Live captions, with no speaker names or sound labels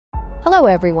Hello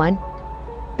everyone.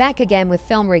 Back again with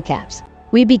film recaps.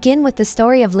 We begin with the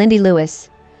story of Lindy Lewis,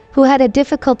 who had a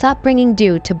difficult upbringing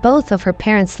due to both of her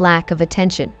parents' lack of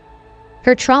attention.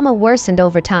 Her trauma worsened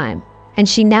over time, and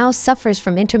she now suffers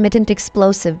from intermittent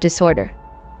explosive disorder.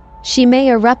 She may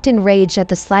erupt in rage at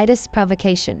the slightest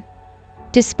provocation.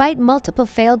 Despite multiple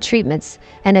failed treatments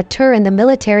and a tour in the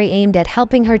military aimed at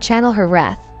helping her channel her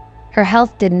wrath, her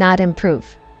health did not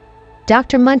improve.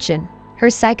 Dr. Munchin, her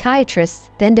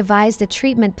psychiatrist, then devised a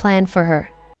treatment plan for her.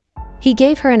 He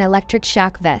gave her an electric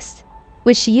shock vest,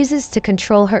 which she uses to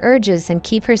control her urges and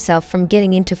keep herself from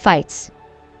getting into fights.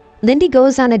 Lindy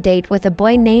goes on a date with a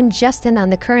boy named Justin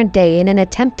on the current day in an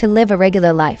attempt to live a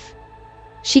regular life.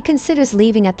 She considers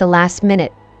leaving at the last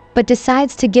minute, but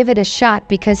decides to give it a shot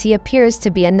because he appears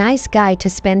to be a nice guy to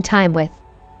spend time with.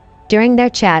 During their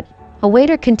chat, a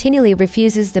waiter continually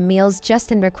refuses the meals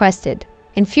Justin requested,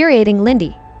 infuriating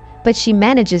Lindy, but she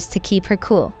manages to keep her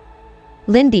cool.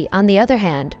 Lindy, on the other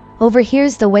hand,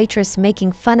 overhears the waitress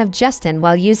making fun of Justin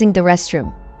while using the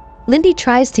restroom. Lindy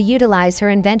tries to utilize her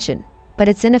invention, but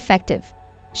it's ineffective.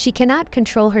 She cannot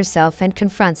control herself and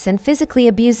confronts and physically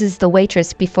abuses the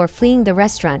waitress before fleeing the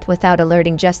restaurant without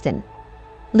alerting Justin.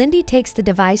 Lindy takes the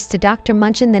device to Dr.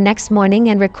 Munchin the next morning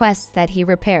and requests that he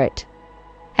repair it.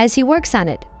 As he works on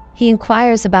it, he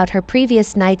inquires about her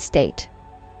previous night's date.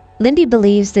 Lindy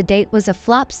believes the date was a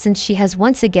flop since she has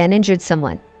once again injured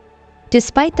someone.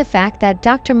 Despite the fact that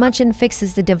Dr. Munchin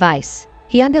fixes the device,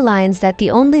 he underlines that the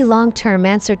only long-term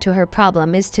answer to her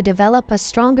problem is to develop a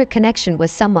stronger connection with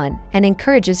someone and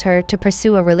encourages her to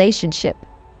pursue a relationship.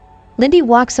 Lindy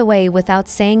walks away without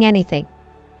saying anything.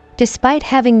 Despite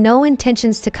having no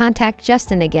intentions to contact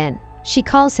Justin again, she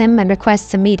calls him and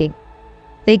requests a meeting.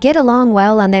 They get along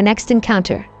well on their next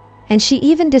encounter, and she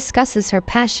even discusses her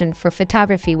passion for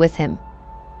photography with him.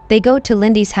 They go to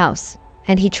Lindy's house,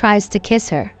 and he tries to kiss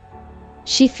her.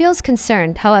 She feels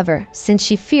concerned, however, since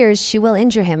she fears she will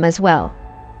injure him as well.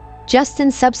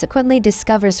 Justin subsequently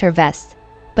discovers her vest,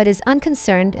 but is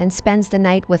unconcerned and spends the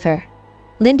night with her.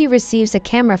 Lindy receives a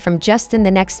camera from Justin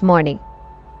the next morning.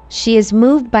 She is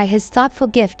moved by his thoughtful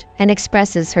gift and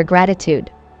expresses her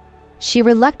gratitude. She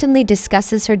reluctantly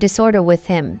discusses her disorder with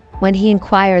him when he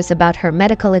inquires about her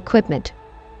medical equipment.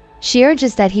 She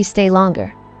urges that he stay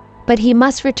longer, but he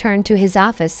must return to his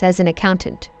office as an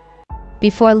accountant.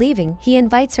 Before leaving, he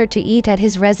invites her to eat at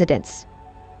his residence.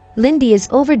 Lindy is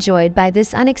overjoyed by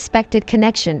this unexpected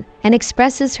connection and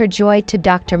expresses her joy to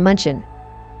Dr. Munchin.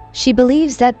 She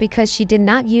believes that because she did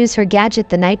not use her gadget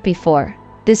the night before,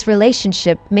 this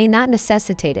relationship may not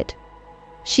necessitate it.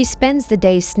 She spends the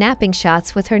day snapping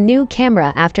shots with her new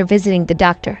camera after visiting the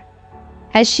doctor.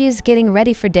 As she is getting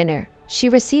ready for dinner, she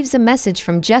receives a message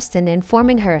from Justin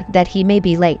informing her that he may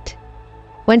be late.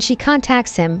 When she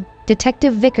contacts him,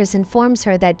 Detective Vickers informs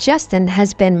her that Justin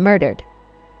has been murdered.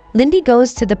 Lindy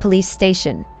goes to the police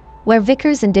station, where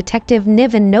Vickers and Detective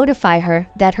Niven notify her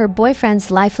that her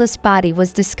boyfriend's lifeless body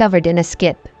was discovered in a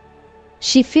skip.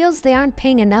 She feels they aren't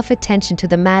paying enough attention to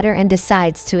the matter and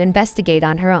decides to investigate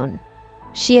on her own.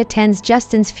 She attends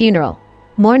Justin's funeral,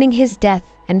 mourning his death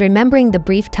and remembering the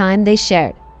brief time they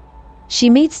shared. She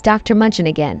meets Dr. Munchin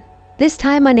again, this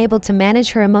time unable to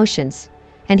manage her emotions,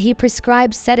 and he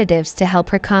prescribes sedatives to help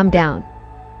her calm down.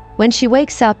 When she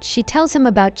wakes up, she tells him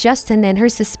about Justin and her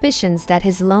suspicions that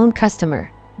his lone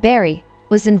customer, Barry,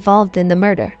 was involved in the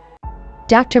murder.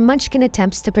 Dr. Munchkin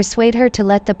attempts to persuade her to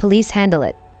let the police handle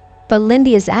it, but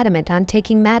Lindy is adamant on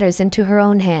taking matters into her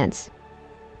own hands.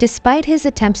 Despite his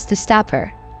attempts to stop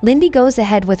her, Lindy goes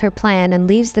ahead with her plan and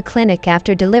leaves the clinic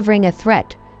after delivering a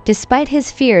threat, despite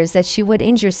his fears that she would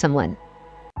injure someone.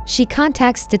 She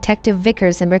contacts Detective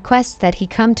Vickers and requests that he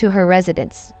come to her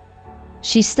residence.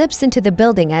 She slips into the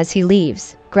building as he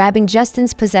leaves, grabbing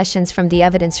Justin's possessions from the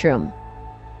evidence room.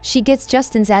 She gets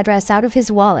Justin's address out of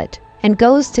his wallet and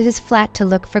goes to his flat to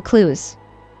look for clues.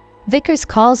 Vickers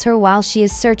calls her while she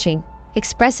is searching,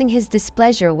 expressing his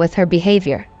displeasure with her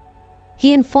behavior.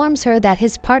 He informs her that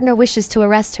his partner wishes to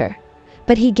arrest her,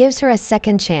 but he gives her a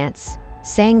second chance,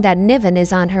 saying that Niven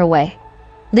is on her way.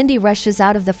 Lindy rushes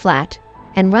out of the flat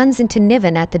and runs into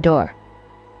Niven at the door.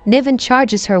 Niven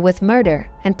charges her with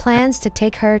murder and plans to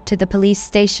take her to the police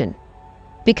station.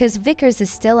 Because Vickers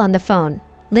is still on the phone,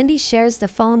 Lindy shares the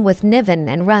phone with Niven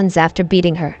and runs after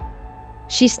beating her.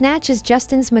 She snatches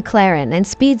Justin's McLaren and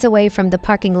speeds away from the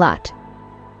parking lot.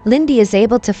 Lindy is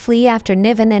able to flee after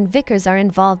Niven and Vickers are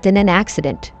involved in an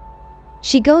accident.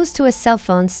 She goes to a cell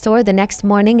phone store the next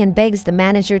morning and begs the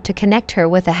manager to connect her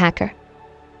with a hacker.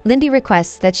 Lindy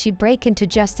requests that she break into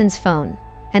Justin's phone,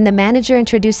 and the manager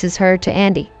introduces her to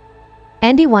Andy.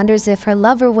 Andy wonders if her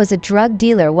lover was a drug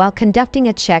dealer while conducting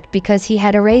a check because he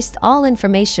had erased all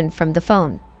information from the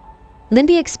phone.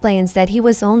 Lindy explains that he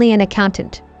was only an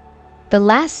accountant. The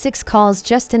last 6 calls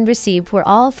Justin received were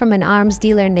all from an arms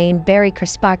dealer named Barry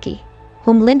Krasparky,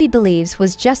 whom Lindy believes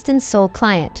was Justin's sole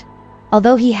client,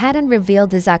 although he hadn't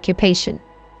revealed his occupation.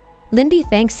 Lindy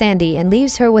thanks Sandy and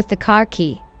leaves her with the car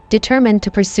key, determined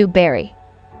to pursue Barry.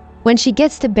 When she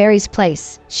gets to Barry's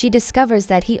place, she discovers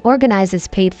that he organizes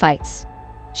paid fights.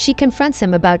 She confronts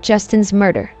him about Justin's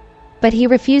murder, but he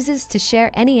refuses to share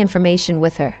any information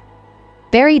with her.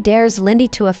 Barry dares Lindy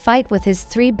to a fight with his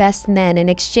 3 best men in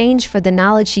exchange for the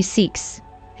knowledge she seeks,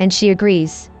 and she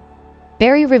agrees.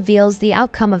 Barry reveals the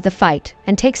outcome of the fight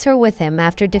and takes her with him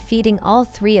after defeating all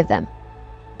 3 of them.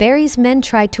 Barry's men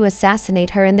try to assassinate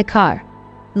her in the car.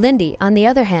 Lindy, on the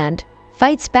other hand,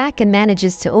 fights back and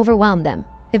manages to overwhelm them,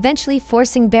 eventually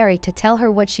forcing Barry to tell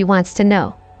her what she wants to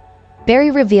know.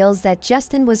 Barry reveals that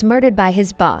Justin was murdered by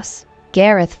his boss,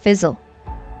 Gareth Fizzle.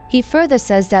 He further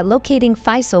says that locating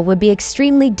Faisal would be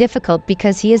extremely difficult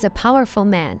because he is a powerful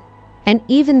man, and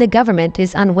even the government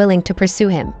is unwilling to pursue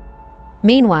him.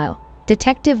 Meanwhile,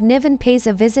 Detective Niven pays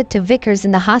a visit to Vickers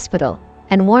in the hospital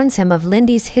and warns him of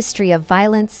Lindy's history of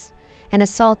violence and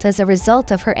assault as a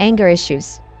result of her anger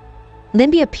issues.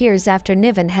 Lindy appears after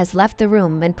Niven has left the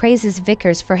room and praises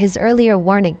Vickers for his earlier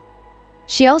warning.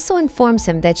 She also informs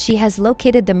him that she has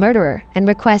located the murderer and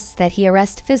requests that he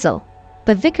arrest Fizzle,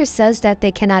 but Vickers says that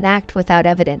they cannot act without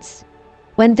evidence.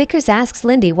 When Vickers asks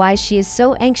Lindy why she is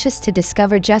so anxious to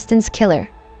discover Justin's killer,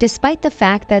 despite the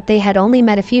fact that they had only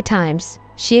met a few times,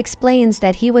 she explains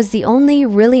that he was the only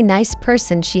really nice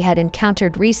person she had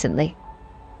encountered recently.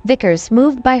 Vickers,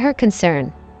 moved by her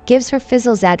concern, gives her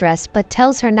Fizzle's address but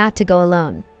tells her not to go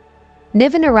alone.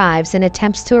 Niven arrives and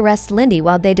attempts to arrest Lindy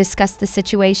while they discuss the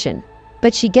situation,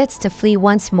 but she gets to flee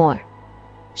once more.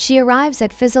 She arrives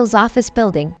at Fizzle's office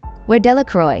building, where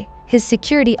Delacroix, his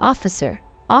security officer,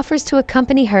 offers to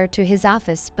accompany her to his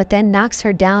office but then knocks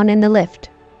her down in the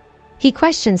lift. He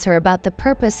questions her about the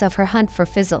purpose of her hunt for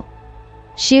Fizzle.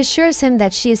 She assures him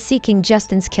that she is seeking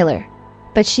Justin's killer,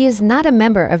 but she is not a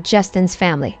member of Justin's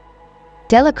family.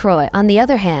 Delacroix, on the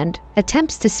other hand,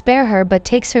 attempts to spare her but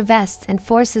takes her vest and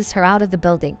forces her out of the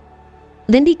building.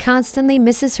 Lindy constantly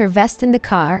misses her vest in the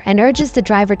car and urges the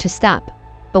driver to stop,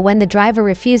 but when the driver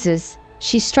refuses,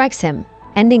 she strikes him,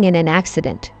 ending in an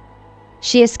accident.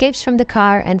 She escapes from the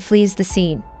car and flees the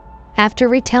scene. After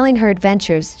retelling her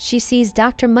adventures, she sees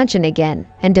Dr. Munchen again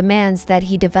and demands that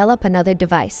he develop another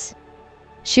device.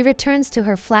 She returns to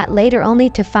her flat later only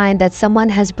to find that someone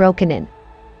has broken in.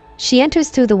 She enters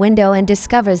through the window and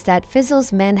discovers that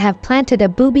Fizzle's men have planted a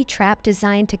booby trap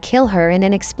designed to kill her in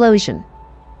an explosion.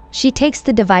 She takes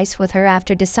the device with her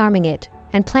after disarming it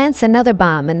and plants another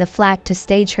bomb in the flat to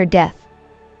stage her death.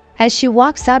 As she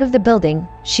walks out of the building,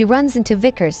 she runs into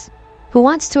Vickers, who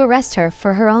wants to arrest her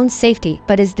for her own safety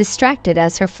but is distracted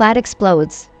as her flat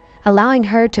explodes, allowing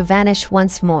her to vanish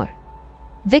once more.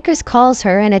 Vickers calls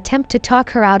her and attempts to talk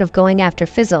her out of going after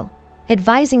Fizzle,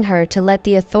 advising her to let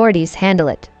the authorities handle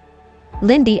it.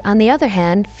 Lindy, on the other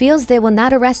hand, feels they will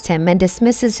not arrest him and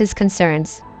dismisses his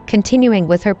concerns, continuing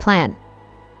with her plan.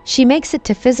 She makes it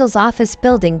to Fizzle's office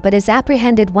building but is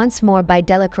apprehended once more by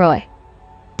Delacroix.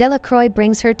 Delacroix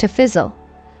brings her to Fizzle,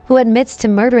 who admits to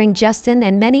murdering Justin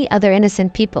and many other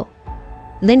innocent people.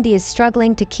 Lindy is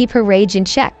struggling to keep her rage in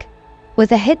check.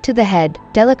 With a hit to the head,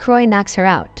 Delacroix knocks her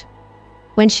out.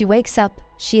 When she wakes up,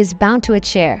 she is bound to a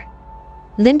chair.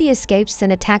 Lindy escapes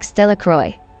and attacks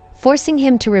Delacroix, forcing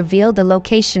him to reveal the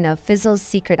location of Fizzle's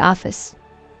secret office.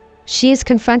 She is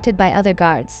confronted by other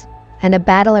guards, and a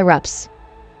battle erupts.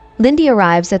 Lindy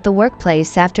arrives at the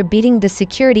workplace after beating the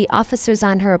security officers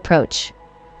on her approach,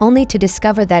 only to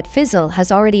discover that Fizzle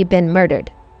has already been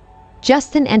murdered.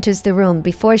 Justin enters the room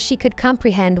before she could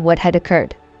comprehend what had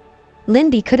occurred.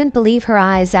 Lindy couldn't believe her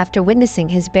eyes after witnessing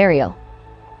his burial.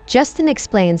 Justin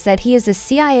explains that he is a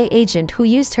CIA agent who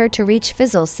used her to reach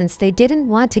Fizzle since they didn't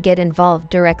want to get involved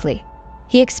directly.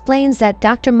 He explains that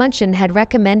Dr. Munchen had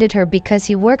recommended her because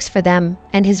he works for them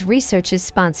and his research is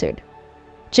sponsored.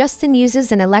 Justin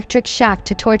uses an electric shock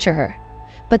to torture her,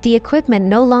 but the equipment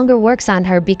no longer works on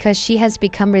her because she has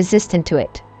become resistant to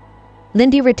it.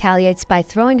 Lindy retaliates by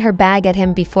throwing her bag at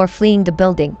him before fleeing the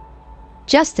building.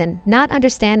 Justin, not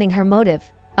understanding her motive,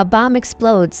 a bomb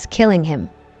explodes, killing him.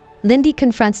 Lindy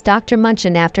confronts Dr.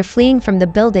 Munchen after fleeing from the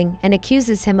building and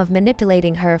accuses him of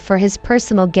manipulating her for his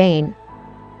personal gain.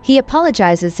 He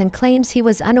apologizes and claims he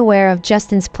was unaware of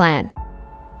Justin's plan.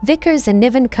 Vickers and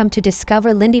Niven come to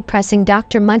discover Lindy pressing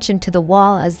Dr. Munchen to the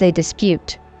wall as they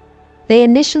dispute. They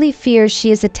initially fear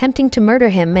she is attempting to murder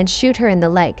him and shoot her in the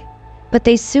leg, but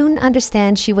they soon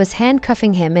understand she was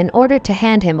handcuffing him in order to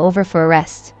hand him over for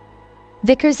arrest.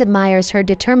 Vickers admires her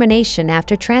determination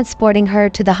after transporting her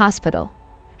to the hospital,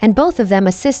 and both of them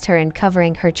assist her in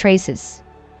covering her traces.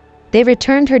 They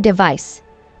returned her device,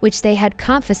 which they had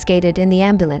confiscated in the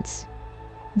ambulance.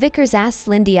 Vickers asks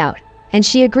Lindy out, and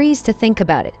she agrees to think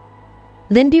about it.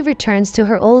 Lindy returns to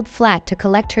her old flat to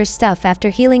collect her stuff after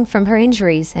healing from her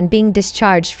injuries and being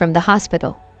discharged from the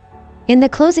hospital. In the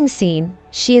closing scene,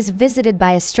 she is visited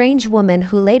by a strange woman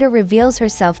who later reveals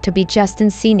herself to be Justin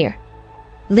Sr.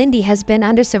 Lindy has been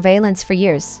under surveillance for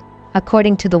years,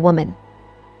 according to the woman.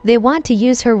 They want to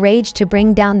use her rage to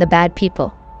bring down the bad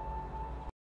people.